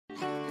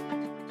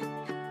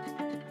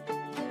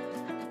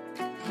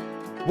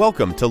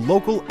Welcome to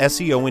Local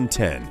SEO in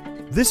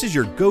 10. This is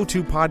your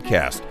go-to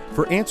podcast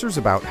for answers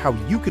about how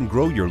you can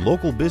grow your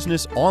local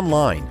business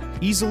online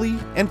easily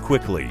and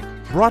quickly.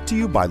 Brought to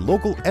you by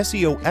local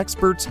SEO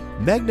experts,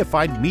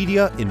 Magnified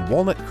Media in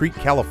Walnut Creek,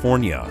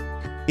 California.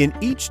 In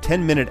each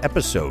 10-minute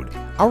episode,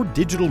 our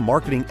digital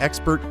marketing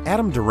expert,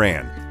 Adam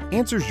Duran,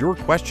 answers your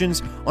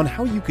questions on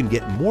how you can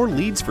get more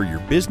leads for your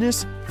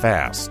business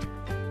fast.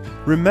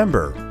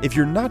 Remember, if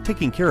you're not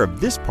taking care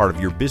of this part of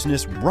your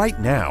business right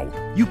now,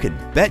 you can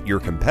bet your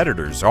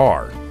competitors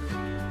are.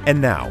 And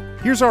now,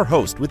 here's our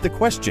host with the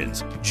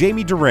questions,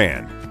 Jamie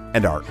Duran,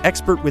 and our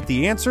expert with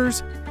the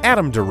answers,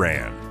 Adam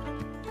Duran.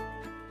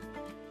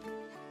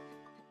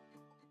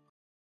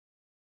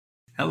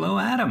 Hello,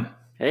 Adam.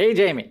 Hey,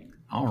 Jamie.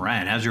 All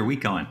right. How's your week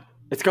going?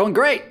 It's going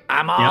great.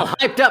 I'm all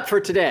hyped up for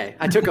today.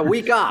 I took a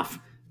week off.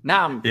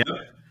 Now I'm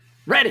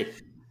ready.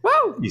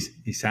 Woo!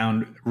 You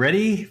sound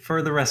ready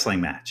for the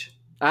wrestling match.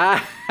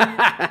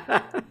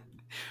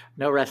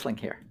 No wrestling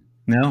here.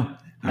 No?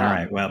 All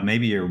right. Well,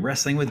 maybe you're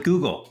wrestling with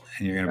Google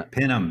and you're going to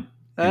pin them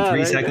in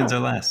 3 seconds or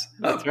less.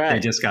 That's right. They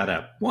just got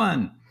up.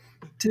 1,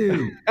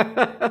 2.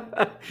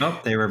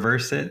 They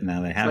reversed it.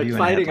 Now they have like you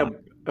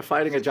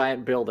fighting a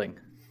giant building.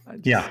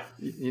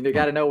 You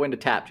got to know when to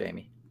tap,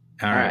 Jamie.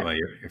 All right. Well,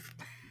 you're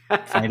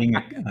fighting,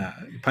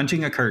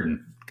 punching a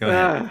curtain. Go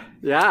ahead.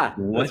 That's right.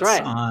 What's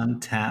on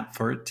tap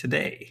for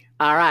today?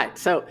 All right.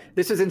 So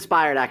this was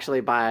inspired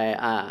actually by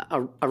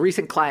a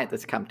recent client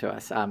that's come to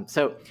us.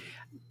 So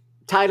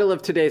title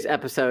of today's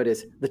episode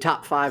is The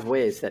Top 5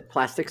 Ways That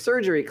Plastic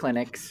Surgery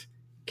Clinics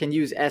Can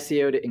Use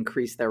SEO to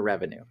Increase Their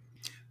Revenue.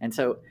 And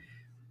so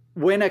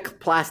when a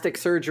plastic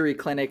surgery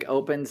clinic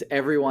opens,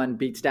 everyone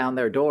beats down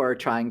their door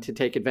trying to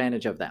take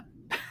advantage of them.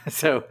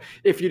 So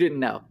if you didn't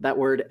know, that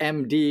word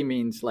MD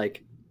means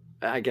like,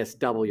 I guess,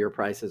 double your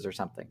prices or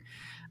something.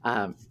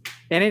 And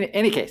in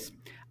any case,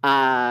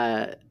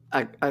 a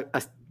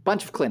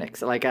bunch of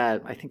clinics, like I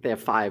think they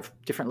have 5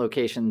 different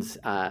locations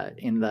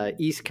in the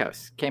East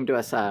Coast, came to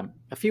us a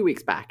few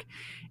weeks back.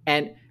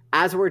 And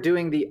as we're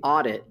doing the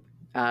audit,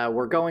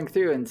 we're going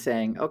through and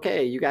saying,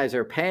 okay, you guys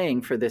are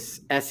paying for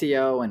this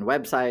SEO and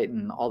website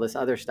and all this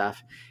other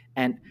stuff.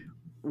 And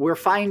we're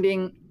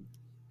finding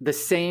the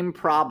same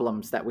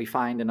problems that we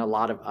find in a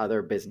lot of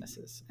other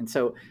businesses. And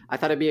so I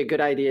thought it'd be a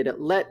good idea to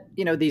let,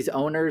 these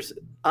owners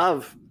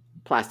of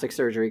plastic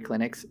surgery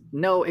clinics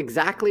know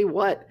exactly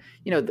what,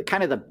 the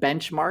kind of the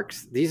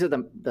benchmarks. These are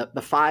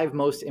the 5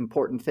 most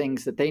important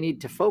things that they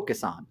need to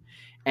focus on.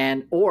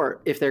 And,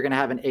 or if they're going to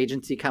have an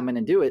agency come in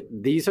and do it,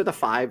 these are the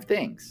 5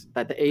 things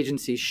that the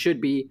agency should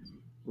be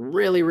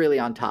really, really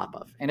on top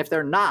of. And if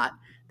they're not,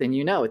 then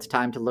it's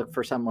time to look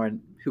for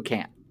someone who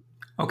can.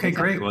 Okay,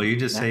 great. Well, you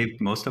just saved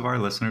most of our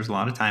listeners a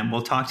lot of time.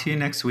 We'll talk to you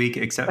next week,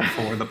 except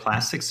for the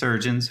plastic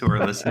surgeons who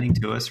are listening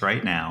to us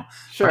right now.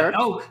 Sure.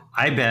 But,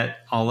 I bet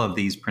all of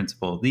these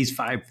principles, these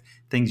 5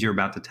 things you're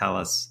about to tell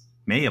us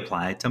may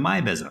apply to my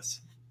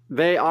business.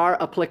 They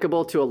are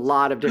applicable to a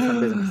lot of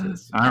different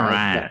businesses. All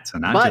right. So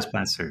not just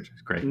plastic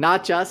surgeons. Great.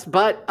 Not just,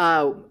 but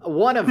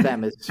one of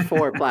them is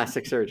for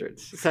plastic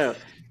surgeons. So,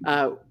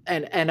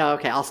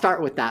 okay, I'll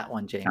start with that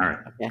one, Jamie. All right.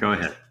 Okay? Go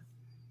ahead.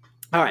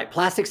 All right.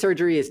 Plastic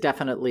surgery is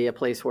definitely a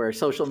place where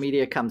social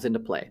media comes into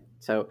play.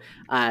 So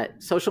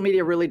social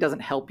media really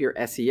doesn't help your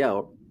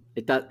SEO.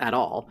 It does at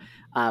all.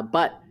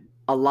 But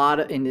a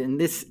lot of, in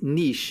this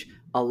niche,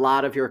 a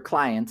lot of your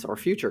clients or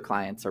future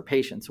clients or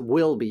patients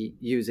will be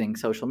using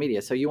social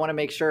media. So you want to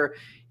make sure,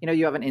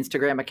 you have an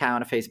Instagram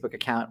account, a Facebook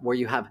account where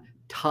you have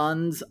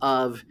tons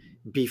of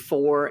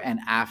before and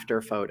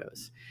after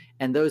photos.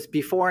 And those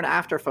before and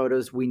after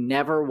photos, we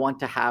never want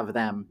to have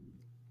them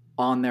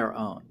on their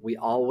own. We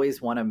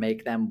always want to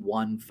make them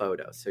one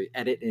photo. So you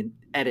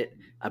edit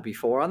a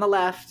before on the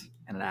left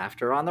and an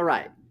after on the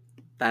right.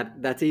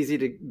 That's easy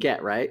to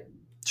get, right?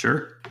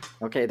 Sure.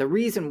 Okay. The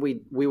reason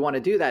we want to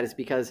do that is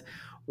because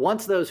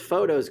once those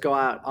photos go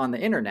out on the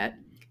internet,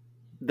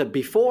 the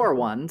before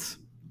ones,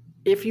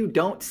 if you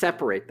don't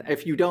separate them,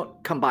 if you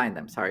don't combine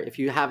them, if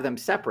you have them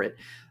separate,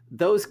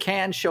 those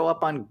can show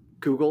up on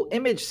Google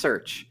image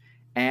search.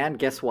 And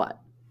guess what?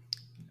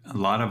 A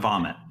lot of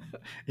vomit.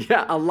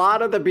 Yeah, a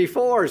lot of the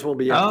befores will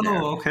be up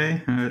there. Oh,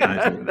 okay.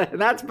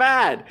 That's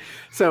bad.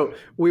 So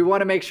we want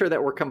to make sure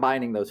that we're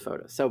combining those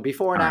photos. So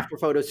before and after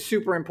photos,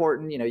 super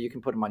important. You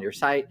can put them on your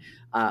site,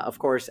 of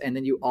course, and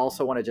then you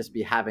also want to just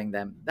be having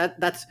them.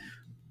 That's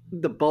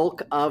the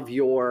bulk of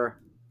your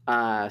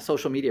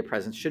social media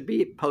presence should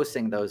be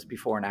posting those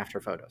before and after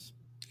photos.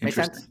 Make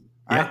sense?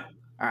 Yeah.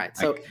 All right.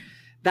 So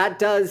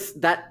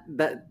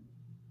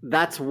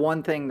that's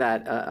one thing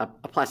that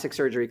a plastic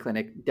surgery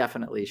clinic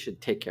definitely should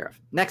take care of.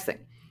 Next thing,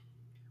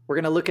 we're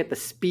going to look at the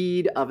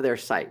speed of their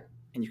site.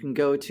 And you can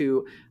go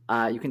to,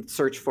 you can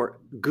search for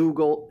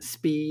Google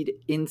Speed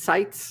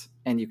Insights,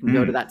 and you can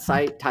go to that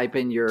site, type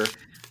in your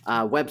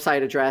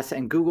website address,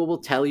 and Google will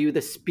tell you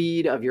the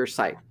speed of your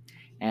site.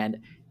 And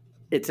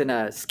it's in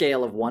a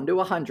scale of 1 to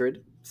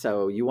 100.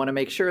 So you want to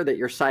make sure that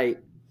your site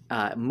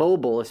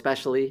mobile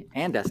especially,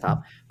 and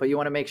desktop, but you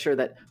want to make sure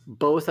that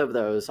both of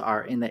those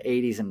are in the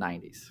 80s and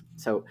 90s.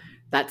 So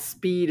that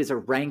speed is a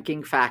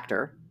ranking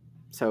factor.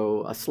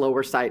 So a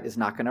slower site is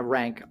not going to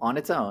rank on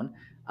its own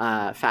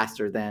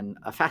faster than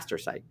a faster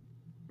site.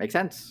 Make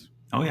sense?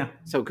 Oh, yeah.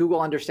 So Google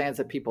understands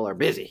that people are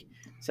busy.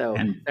 So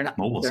and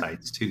mobile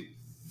sites too.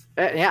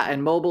 Yeah,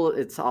 and mobile,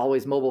 it's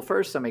always mobile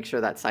first, so make sure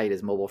that site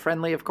is mobile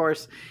friendly, of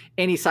course.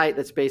 Any site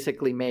that's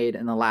basically made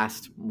in the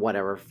last,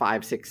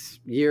 5-6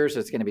 years,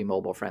 it's going to be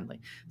mobile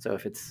friendly. So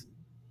if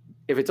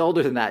it's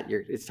older than that,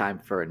 it's time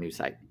for a new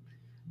site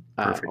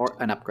or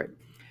an upgrade.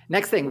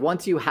 Next thing,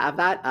 once you have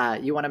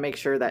that, you want to make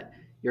sure that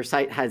your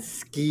site has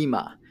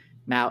schema.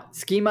 Now,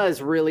 schema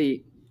is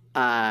really,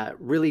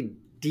 really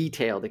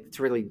detailed. It's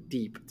really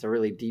deep. It's a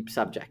really deep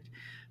subject.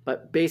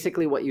 But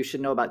basically what you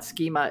should know about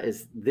schema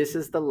is this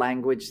is the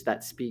language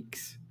that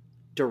speaks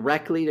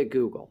directly to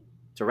Google,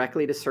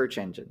 directly to search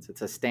engines.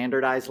 It's a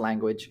standardized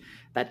language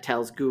that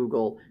tells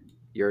Google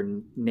your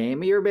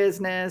name of your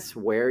business,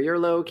 where you're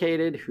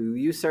located, who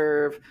you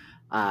serve,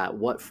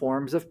 what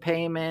forms of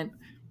payment,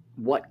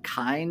 what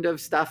kind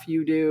of stuff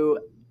you do,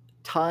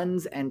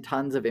 tons and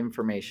tons of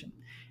information.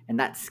 And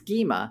that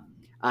schema,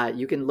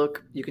 you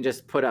can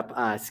just put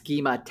up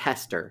schema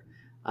tester.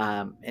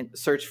 And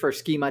search for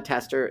schema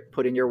tester,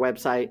 put in your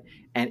website,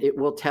 and it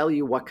will tell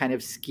you what kind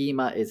of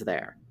schema is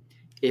there.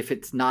 If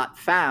it's not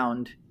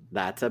found,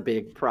 that's a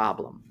big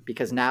problem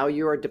because now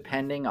you are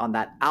depending on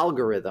that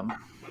algorithm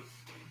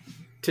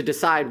to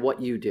decide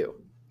what you do.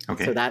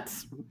 Okay. So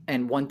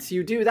and once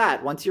you do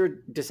that, once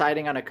you're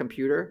deciding on a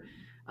computer,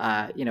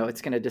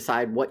 it's going to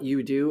decide what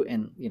you do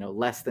in,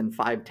 less than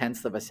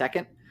 0.5 of a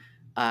second.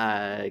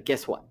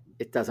 Guess what?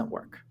 It doesn't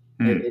work.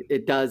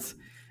 It does.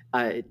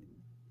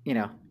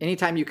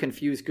 Anytime you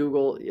confuse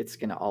Google, it's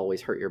going to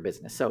always hurt your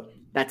business. So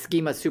that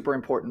schema is super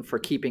important for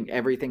keeping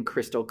everything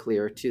crystal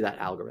clear to that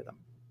algorithm.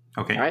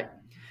 Okay. All right.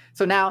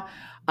 So now,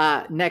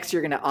 next,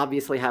 you're going to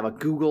obviously have a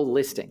Google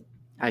listing.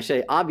 I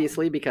say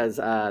obviously because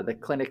the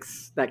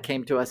clinics that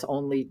came to us,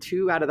 only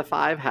 2 out of the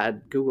 5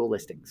 had Google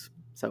listings.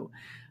 So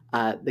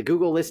the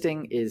Google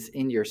listing is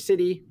in your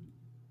city.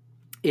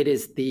 It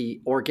is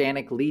the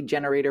organic lead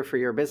generator for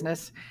your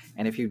business.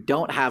 And if you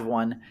don't have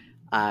one,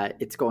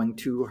 it's going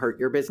to hurt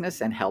your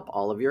business and help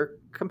all of your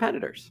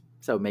competitors.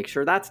 So make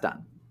sure that's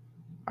done.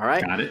 All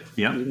right. Got it.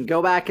 Yeah. You can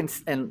go back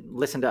and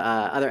listen to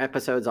other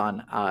episodes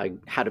on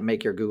how to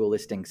make your Google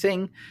listing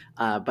sing.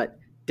 But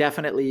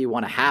definitely you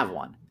want to have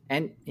one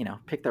and,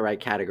 pick the right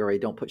category.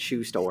 Don't put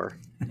shoe store.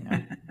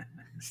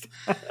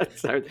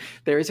 So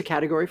there is a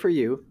category for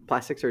you,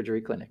 plastic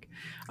surgery clinic.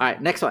 All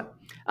right. Next one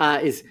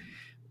is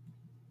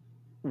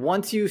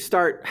once you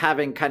start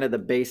having kind of the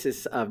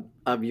basis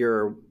of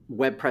your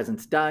web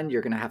presence done,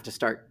 you're going to have to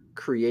start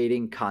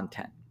creating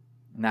content.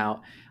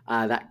 Now,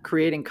 that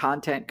creating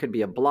content could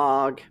be a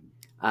blog.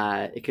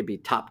 It could be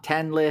top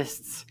 10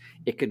 lists.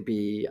 It could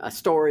be a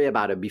story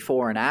about a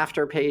before and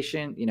after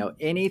patient,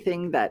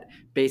 anything that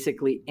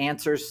basically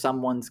answers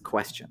someone's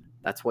question.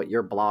 That's what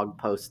your blog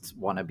posts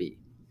want to be.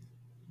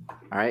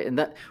 All right.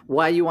 And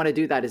why you want to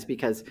do that is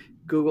because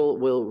Google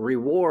will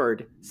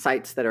reward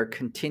sites that are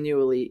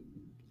continually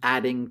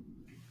adding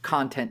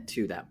content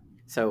to them.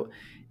 So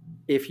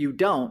if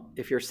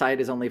your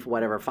site is only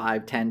for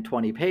 5, 10,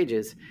 20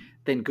 pages,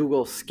 then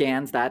Google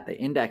scans that, they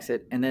index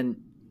it. And then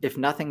if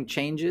nothing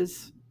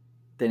changes,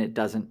 then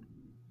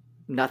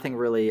nothing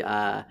really,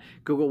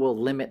 Google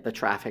will limit the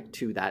traffic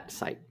to that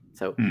site.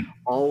 So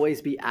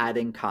always be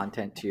adding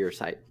content to your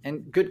site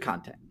and good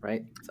content,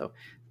 right? So,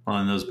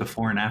 and those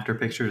before and after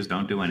pictures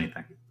don't do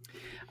anything.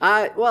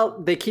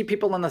 They keep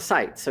people on the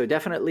site. So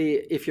definitely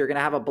if you're going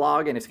to have a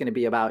blog and it's going to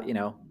be about,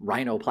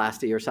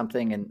 rhinoplasty or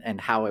something and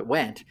how it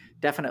went,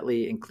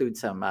 definitely include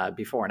some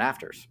before and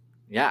afters.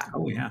 Yeah.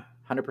 Oh, yeah.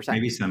 100%.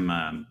 Maybe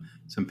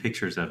some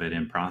pictures of it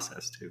in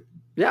process too.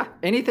 Yeah.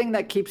 Anything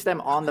that keeps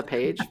them on the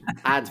page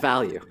adds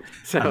value.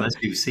 So unless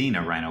you've seen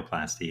a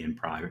rhinoplasty in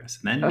progress,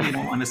 then you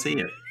don't want to see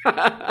it.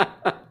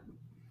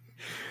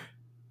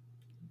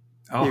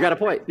 You got a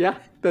point. Yeah.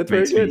 That's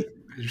very good.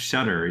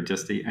 Shudder.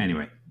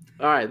 Anyway.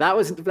 All right, that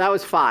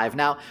was 5.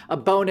 Now, a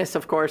bonus,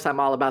 of course, I'm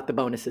all about the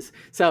bonuses.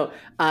 So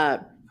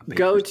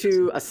go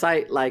to a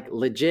site like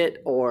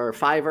Legit or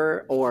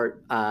Fiverr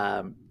or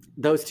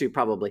those two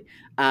probably,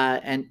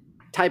 and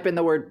type in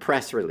the word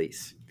press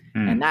release.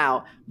 And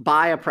now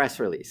buy a press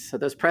release. So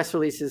those press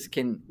releases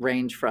can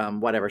range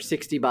from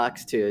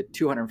 $60 to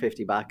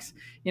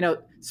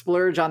 $250.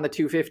 Splurge on the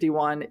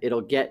 $250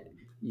 it'll get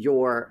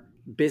your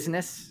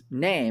business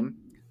name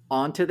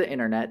onto the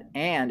internet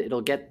and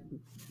it'll get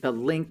the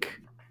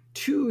link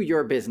to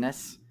your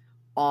business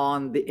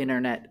on the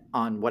internet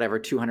on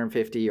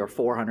 250 or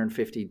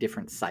 450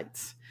 different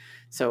sites.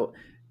 So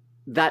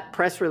that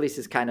press release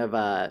is kind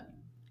of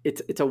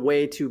it's a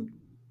way to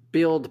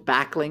build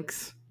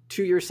backlinks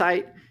to your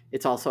site.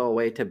 It's also a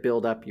way to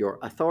build up your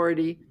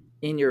authority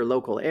in your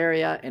local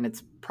area. And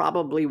it's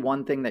probably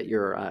one thing that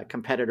your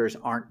competitors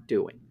aren't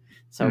doing.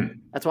 So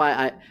that's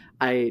why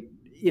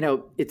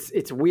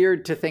it's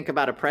weird to think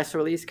about a press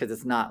release because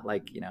it's not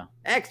like,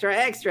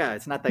 extra.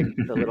 It's not the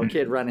little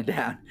kid running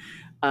down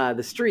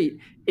the street.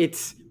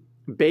 It's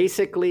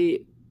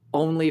basically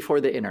only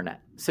for the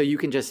internet. So you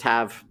can just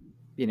have,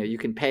 you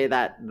can pay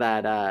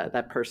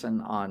that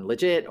person on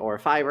Legit or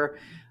Fiverr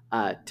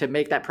to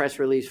make that press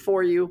release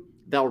for you.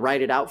 They'll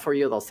write it out for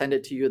you. They'll send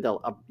it to you.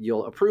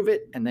 You'll approve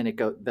it, and then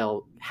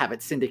they'll have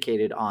it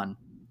syndicated on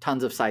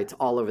tons of sites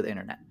all over the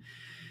internet.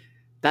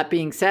 That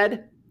being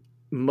said,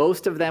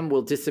 most of them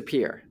will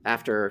disappear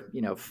after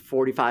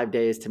 45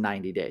 days to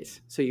 90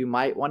 days. So you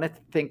might want to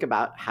think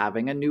about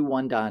having a new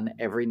one done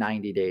every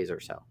 90 days or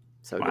so.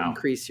 So to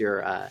increase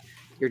your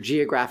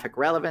geographic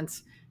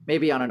relevance,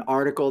 maybe on an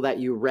article that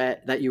you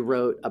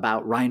wrote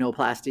about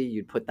rhinoplasty,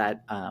 you'd put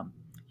that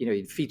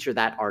you'd feature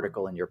that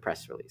article in your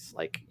press release,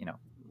 like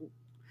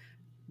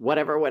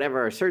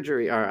whatever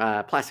surgery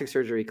or plastic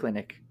surgery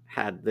clinic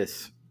had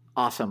this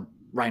awesome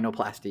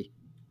rhinoplasty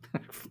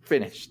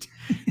finished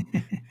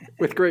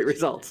with great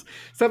results,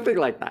 something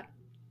like that.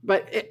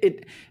 But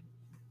it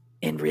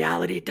in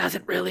reality, it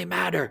doesn't really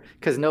matter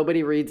because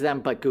nobody reads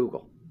them but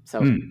Google.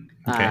 So,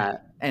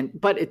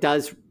 but it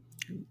does.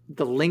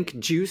 The link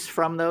juice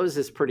from those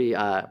is pretty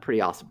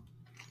awesome.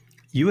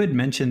 You had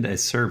mentioned a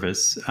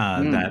service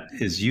that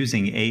is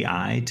using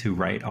AI to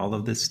write all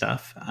of this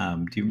stuff.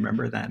 Do you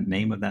remember that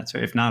name of that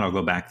service? If not, I'll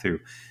go back through.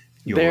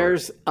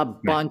 There's a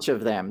bunch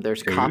of them.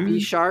 There's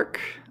CopyShark.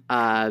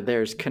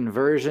 There's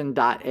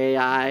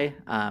Conversion.ai,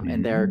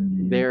 and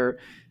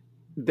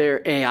their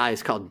AI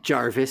is called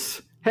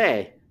Jarvis.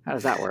 Hey, how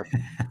does that work?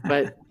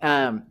 But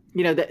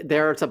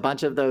there's a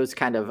bunch of those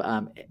kind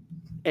of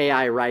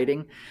AI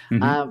writing.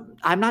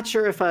 I'm not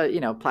sure if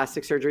a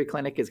plastic surgery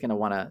clinic is going to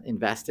want to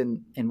invest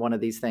in one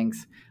of these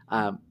things.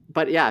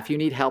 But yeah, if you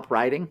need help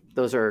writing,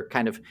 those are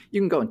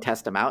you can go and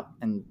test them out,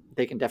 and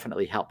they can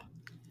definitely help.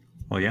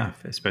 Well, yeah,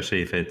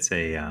 especially if it's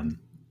a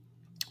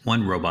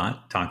one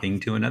robot talking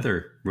to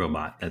another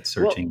robot that's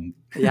searching.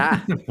 Well, yeah.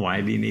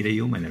 Why do you need a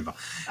human involved?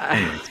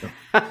 Anyway,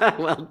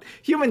 well,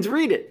 humans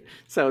read it,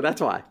 so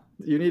that's why.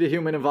 You need a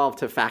human involved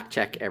to fact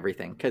check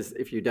everything, because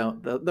if you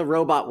don't, the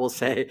robot will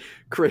say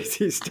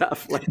crazy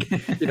stuff like,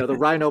 the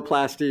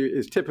rhinoplasty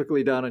is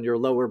typically done on your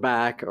lower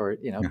back, or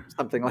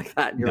something like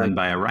that. And you're done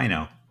by a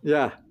rhino.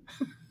 Yeah,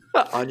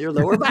 on your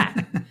lower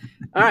back.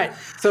 All right,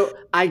 so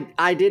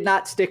I did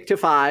not stick to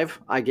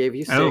 5. I gave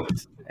you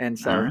 6, and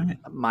so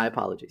my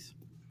apologies.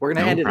 We're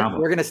going to end it.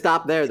 We're going to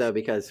stop there though,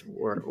 because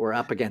we're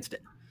up against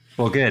it.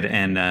 Well, good.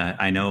 And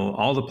I know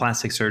all the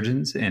plastic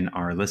surgeons in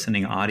our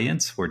listening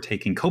audience were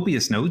taking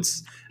copious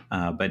notes.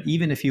 But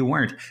even if you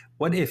weren't,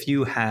 what if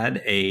you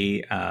had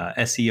a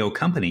SEO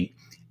company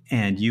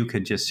and you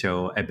could just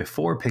show a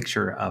before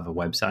picture of a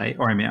website,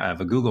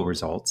 of a Google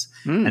results.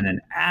 And then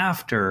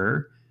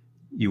after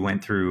you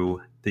went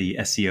through the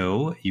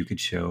SEO, you could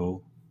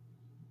show,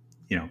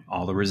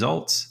 all the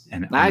results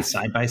and a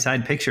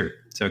side-by-side picture.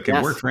 So it could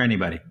work for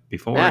anybody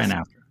before and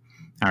after.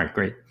 All right,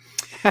 great.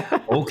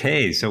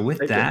 Okay, so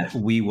with that,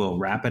 we will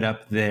wrap it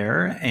up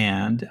there,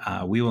 and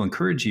we will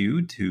encourage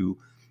you to,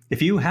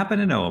 if you happen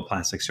to know a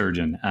plastic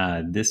surgeon,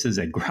 this is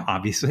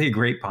obviously a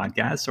great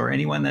podcast, or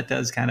anyone that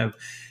does kind of,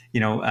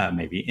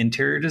 maybe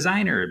interior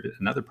designer,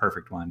 another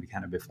perfect one,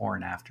 kind of before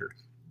and after.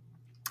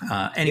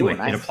 Anyway,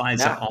 nice. It applies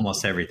to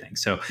almost everything.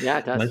 So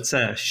let's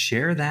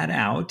share that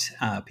out.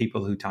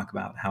 People who talk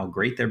about how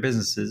great their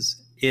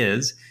business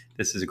is,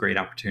 this is a great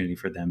opportunity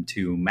for them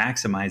to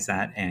maximize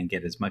that and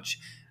get as much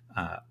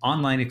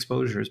online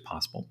exposure as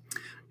possible.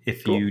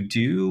 If you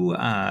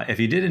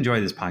did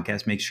enjoy this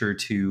podcast, make sure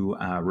to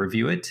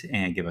review it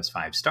and give us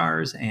 5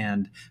 stars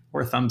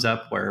or a thumbs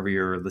up wherever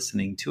you're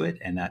listening to it,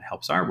 and that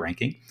helps our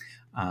ranking.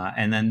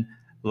 And then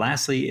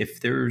lastly,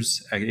 if you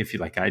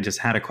like, I just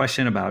had a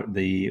question about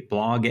the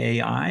blog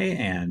AI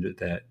and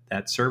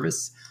that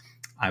service,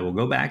 I will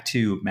go back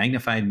to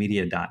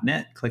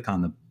magnifiedmedia.net, click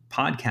on the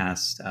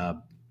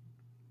podcast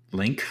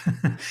link,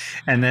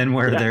 and then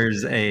where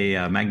there's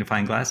a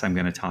magnifying glass, I'm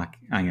going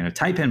to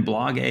type in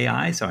blog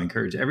AI. So I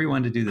encourage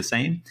everyone to do the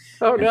same.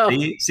 Oh no!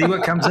 See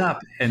what comes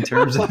up in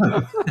terms of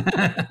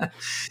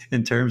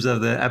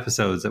the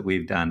episodes that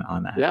we've done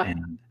on that. Yeah.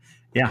 And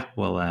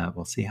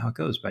we'll see how it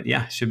goes. But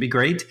yeah, should be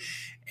great.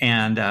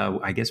 And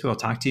I guess we'll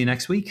talk to you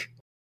next week.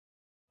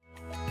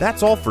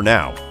 That's all for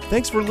now.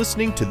 Thanks for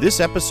listening to this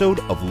episode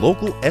of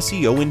Local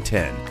SEO in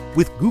 10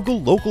 with Google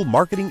local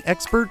marketing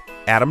expert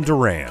Adam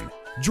Duran.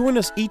 Join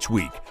us each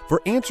week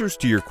for answers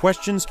to your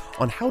questions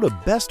on how to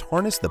best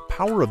harness the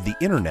power of the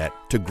internet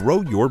to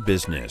grow your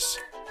business.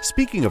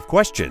 Speaking of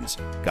questions,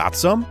 got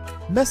some?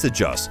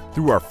 Message us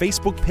through our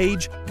Facebook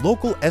page,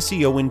 Local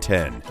SEO in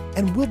 10,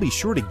 and we'll be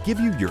sure to give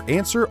you your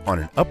answer on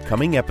an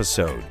upcoming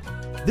episode.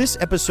 This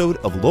episode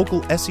of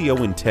Local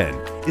SEO in 10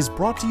 is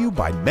brought to you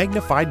by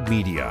Magnified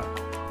Media,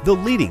 the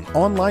leading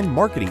online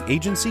marketing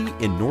agency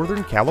in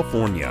Northern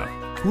California,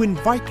 who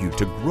invite you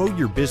to grow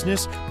your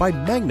business by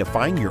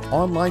magnifying your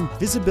online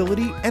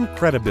visibility and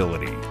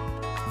credibility.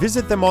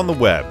 Visit them on the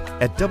web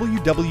at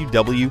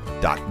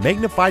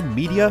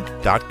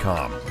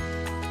www.magnifiedmedia.com.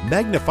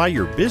 Magnify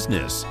your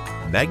business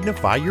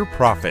magnify your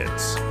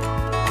profits.